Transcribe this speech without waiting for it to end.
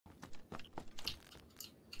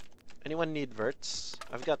Anyone need verts?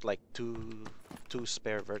 I've got like two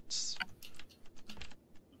spare verts.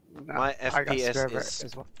 No, My I got spare FPS vert is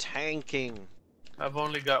as well. tanking. I've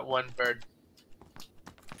only got one bird.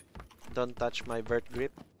 Don't touch my vert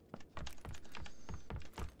grip.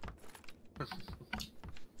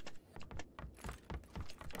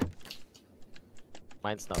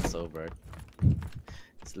 Mine's not so bird.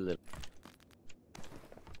 It's a little.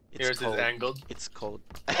 It's Yours cold. is angled. It's cold.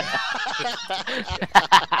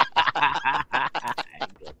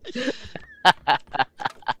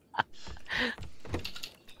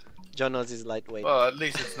 Jono's is lightweight. Well, at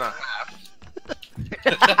least it's not half.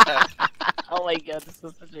 Oh my god, this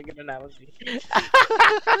is such a good analogy.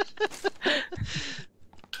 I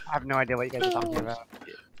have no idea what you guys are talking about.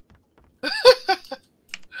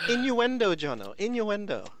 Innuendo, Jono.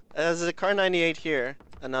 Innuendo. There's a car 98 here.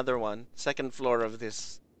 Another one. Second floor of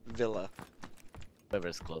this villa.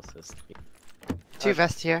 Whoever's closest. Two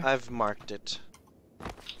vests here. I've marked it.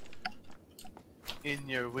 In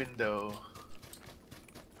your window.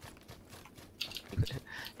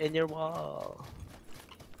 In your wall.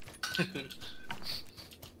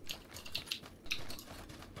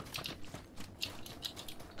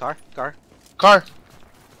 Car? Car!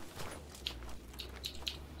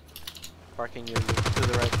 Parking you to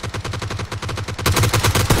the right.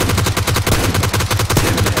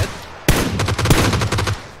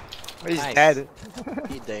 He's Nice. dead.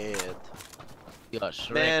 He dead. You got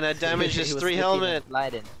Shrek. Man, I damaged his He was 3 slipping helmet. and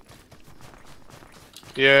sliding.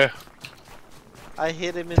 Yeah. I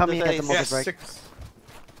hit him in Tell the me you got face. the muzzle Yes, brake. 6.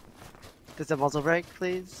 Does the muzzle brake,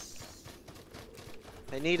 please?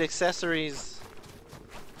 I need accessories.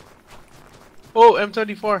 Oh,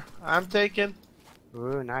 M24. I'm taken.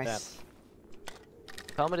 Ooh, nice.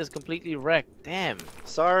 Helmet is completely wrecked. Damn.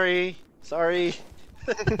 Sorry.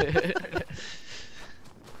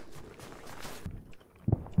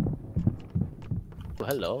 Oh,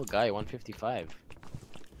 hello, guy 155.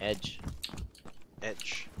 Edge.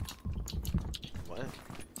 What?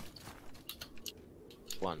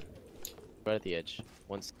 One. Right at the edge.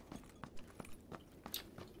 One's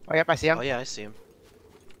Oh, yep, I see him. Oh yeah, I see him.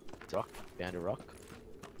 rock. Behind a rock.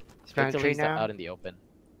 He's behind a tree He's now. out in the open.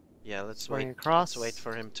 Yeah, let's Going wait. across. Let's wait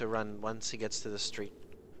for him to run once he gets to the street.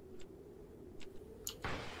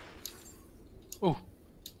 Ooh.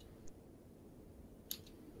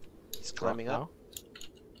 He's climbing Rock up.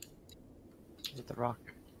 He's at the rock.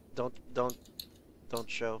 Don't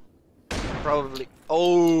show. Probably.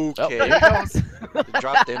 Okay. there he goes. You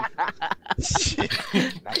dropped him.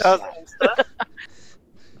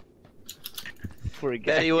 Poor guy.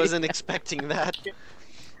 Bet he wasn't expecting that.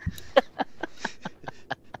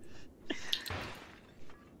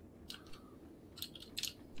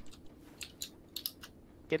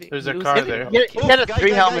 There's a car there. He had a Guy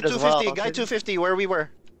 3 helmet as 250, well. Guy 250, where we were.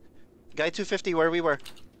 Guy 250, where we were.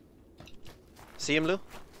 See him, Lou?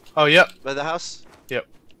 Oh, yep. By the house? Yep.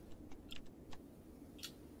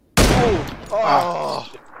 Oh!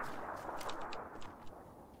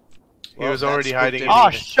 He was already that hiding. spooked in Oh,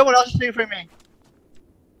 him. someone else is shooting for me.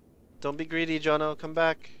 Don't be greedy, Jono. Come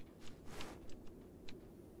back.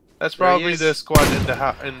 That's There he probably is. the squad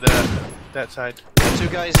in the that side. Two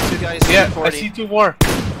guys, Yeah, I 240. see 2 more.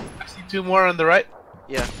 I see 2 more on the right.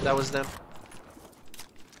 Yeah, that was them.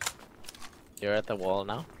 You're at the wall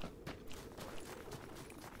now.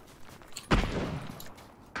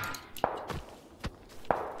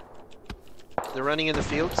 They're running in the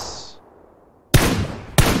fields.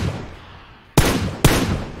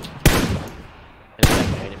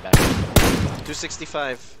 Heading back.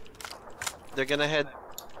 265. They're gonna head.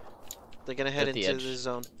 They're gonna head At the into edge. the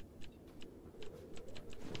zone.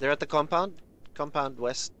 They're at the compound. Compound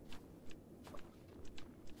west.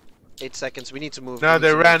 8 seconds. We need to move. No, We need they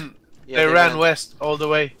to move. ran. Yeah, they ran west all the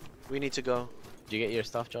way. We need to go. Did you get your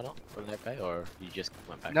stuff, Jono, from that guy, or you just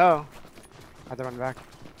went back? No. I had to run back.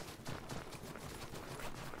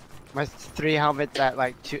 My 3 helmets at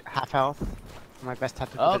like half health. My best had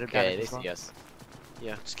to do a bit of Okay, damage they as well. see us.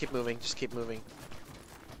 Yeah, just keep moving. Just keep moving.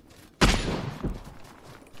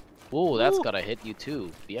 Ooh, that's Ooh. gotta hit you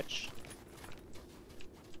too, bitch.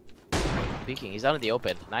 Speaking, he's out in the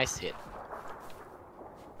open. Nice hit.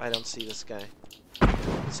 I don't see this guy.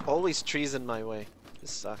 There's always trees in my way. This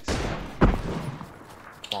sucks.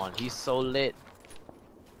 Come on, he's so lit.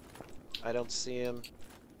 I don't see him.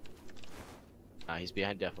 Nah, he's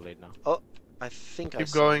behind definitely now. I think I Keep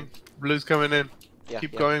saw going. him. Blue's coming in. Yeah,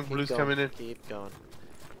 Keep yeah, going, keep blue's going, coming in. Keep going.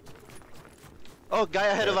 Oh, guy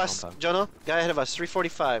ahead of Yeah, us, compound. Jono. Guy ahead of us,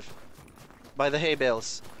 345. By the hay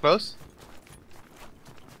bales. Close?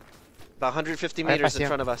 About 150 Right, I meters see in him.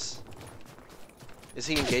 front of us. Is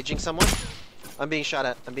he engaging someone? I'm being shot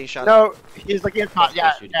at. I'm being shot at. No, he's looking at top. Still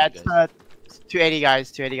Yeah, shooting yeah, you it's guys. 280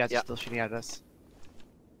 guys. 280 guys Yeah. are still shooting at us.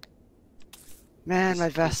 Man, my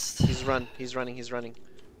vest. He's running.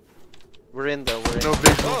 We're in though. We're in. No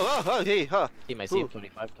visual. Oh, hey, huh. Team, I see him. Ooh.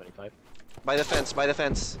 25, 25. By the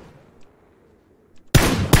fence.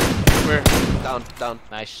 Where? Down.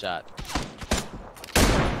 Nice shot.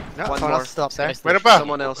 No, One someone more. else is still up there. Guys, Where about?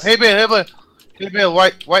 Someone else. Hey bale,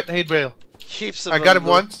 white hay bale. Heaps of I got them, him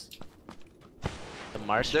Lou. once. The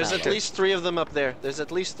marshmallow. There's at least 3 of them up there.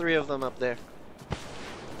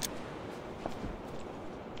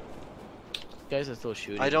 guys are still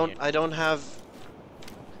shooting. I here. don't have.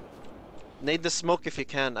 Nade the smoke if you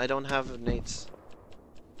can. I don't have nades.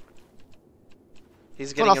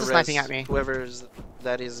 He's getting Someone a else res. is sniping at me. Whoever's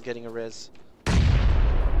that is getting a res.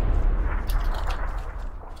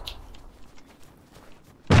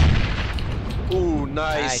 Ooh,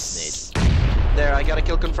 nice. There, I got a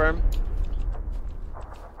kill confirm.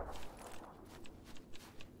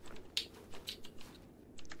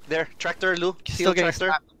 There, tractor, Lou. He's Teal still getting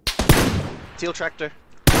tractor. snapped. Teal tractor.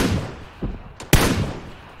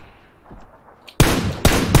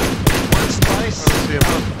 Once, twice. I don't see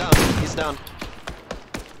him. Down. He's down.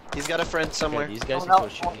 He's got a friend Okay, somewhere. these guys Oh, are no.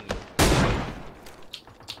 still shooting you.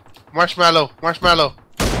 Marshmallow.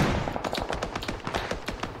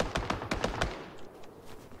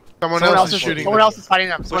 Someone else is shooting. Someone them. else is fighting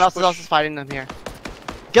them. Someone Push, else push. is fighting them here.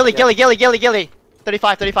 Gilly.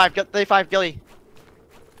 35, 35, Gilly.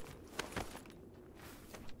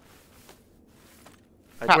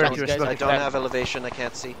 I Crap, don't, you were smoking I don't that. have elevation. I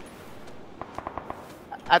can't see.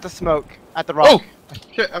 At the smoke. At the rock. Oh!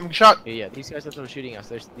 Shit, I'm shot. Yeah, these guys are still shooting us.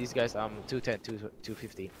 There's these guys 210,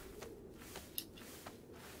 250.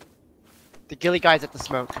 The Gilly guy's at the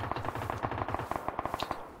smoke.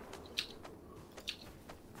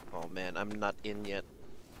 Oh man, I'm not in yet.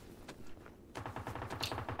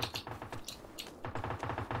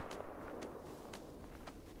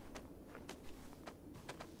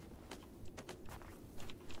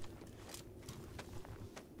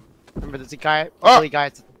 Remember, there's a guy. Oh! Gilly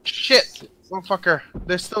guy. Shit! Motherfucker.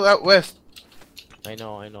 They're still out west. I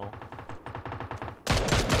know.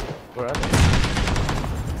 Where are they?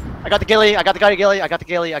 I got the Gilly. I got the Gilly.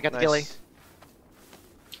 Nice.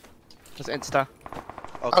 Just insta.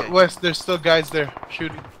 Okay. Out west, there's still guys there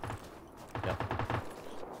shooting.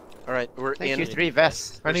 All right, we're Thank in. you, 3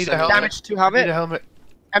 vests. I need a sending helmet. Damage 2 I need helmet. a helmet.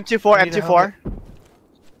 M24, I need a M24.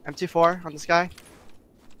 M24 on this guy.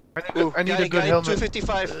 Ooh, I need guy, a good guy helmet.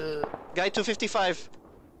 255. Guy 255.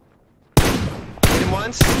 Hit him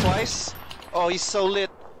once, twice. Oh, he's so lit.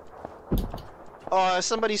 Oh,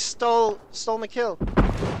 somebody stole my kill.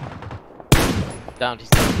 Down. He's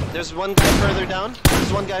down. There's one guy further down.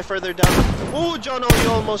 Oh, John, oh, you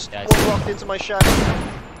almost Yeah, I see. walked into my shot.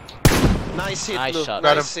 Nice hit, Nice Lou. shot.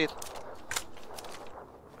 Got Nice hit.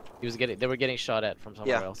 He was getting. They were getting shot at from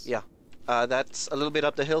somewhere Yeah, else. yeah. That's a little bit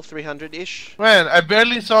up the hill, 300-ish. Man, I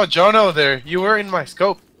barely saw Jono there. You were in my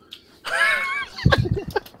scope.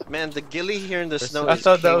 Man, the ghillie here in the snow I is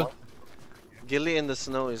thought king. that was... Ghillie in the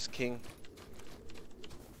snow is king.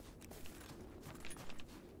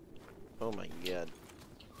 Oh my god.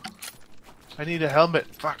 I need a helmet.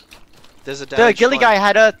 Fuck. There's a The damage Gilly spot. guy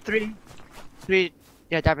had a 3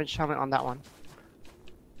 damage helmet on that one.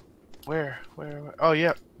 Where? Oh,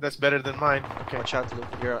 yeah. That's better than mine. Okay. Watch out, Luke.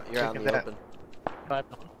 You're out Taking in the that. open.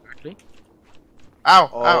 Actually. Ow!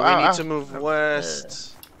 Oh, ow, we ow, need ow. to move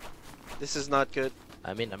west. This is not good.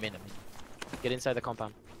 I'm in. Get inside the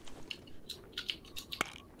compound.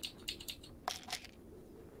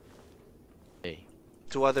 Hey,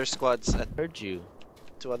 2 other squads. heard you.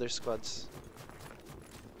 2 other squads.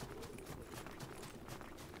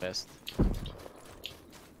 Best.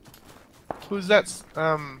 Who's that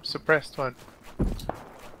suppressed one?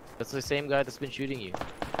 That's the same guy that's been shooting you.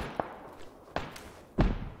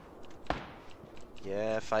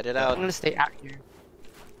 Yeah, fight it I'm out. gonna stay out here.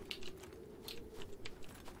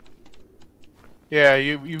 Yeah,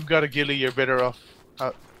 you've got a ghillie. You're better off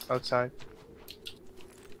outside.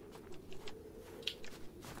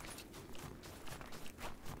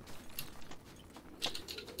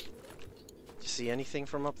 You see anything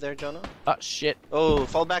from up there, Jono? Ah, shit. Oh,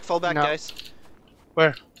 fall back, No. guys.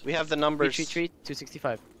 Where? We have the numbers. Retreat.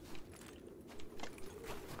 265.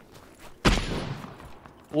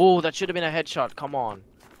 Whoa, that should have been a headshot. Come on.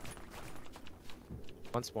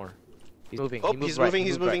 Once more. He's moving. Oh, He moved he's right, moving. he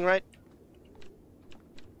He's moved moving right.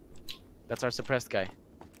 That's our suppressed guy.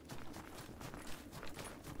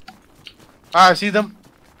 Ah, I see them.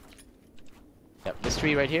 Yep, this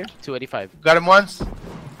tree right here. 285. Got him once.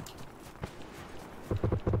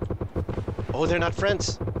 Oh, they're not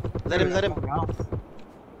friends. Let him, let him.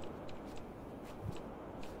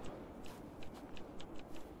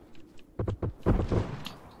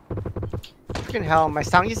 Freaking hell, my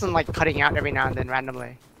sound isn't like cutting out every now and then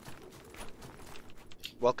randomly.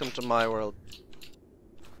 Welcome to my world.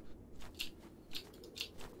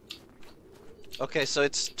 Okay, so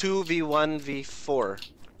it's 2v1v4.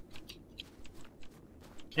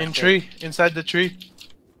 In tree, inside the tree.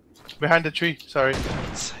 Behind the tree, sorry.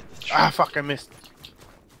 Inside the tree. Ah, fuck, I missed.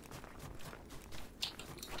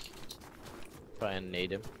 Try and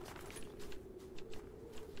nade him.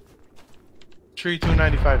 Tree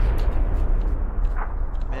 295.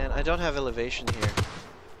 Man, I don't have elevation here.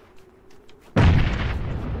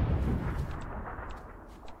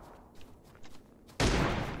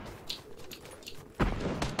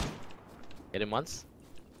 Hit him once.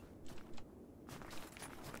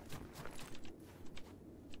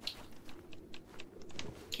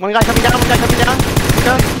 One guy coming down, one guy coming down.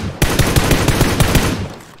 Go.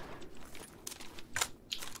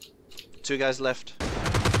 2 guys left.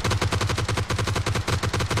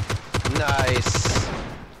 Nice.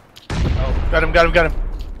 Oh, got him, got him, got him.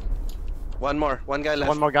 One more. One guy left.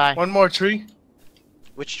 One more guy. One more tree.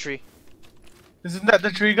 Which tree? Isn't that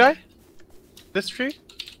the tree guy? This tree?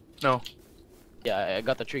 No. Yeah, I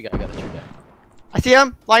got the tree guy. I got the tree guy. I see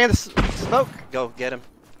him lying in the smoke. Go, get him.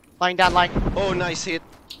 Lying down, lying. Oh, nice hit.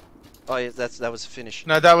 Oh, yeah, that was a finish.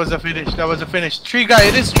 No, that was a finish. That was a finish. Tree guy,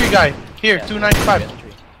 it is tree guy. Here, Yeah, 295. I got the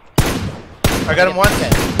tree. I got him once.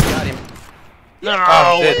 Got him. No,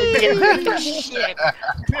 Oh, dead. shit.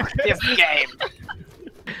 This game.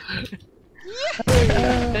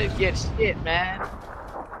 Don't get shit, man.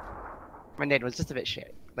 My nade was just a bit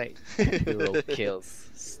shit. Like, 0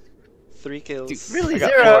 kills. 3 kills. really I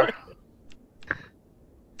got 0? 4.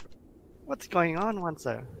 What's going on,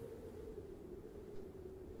 Onzo?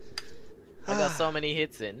 I got so many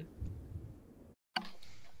hits in.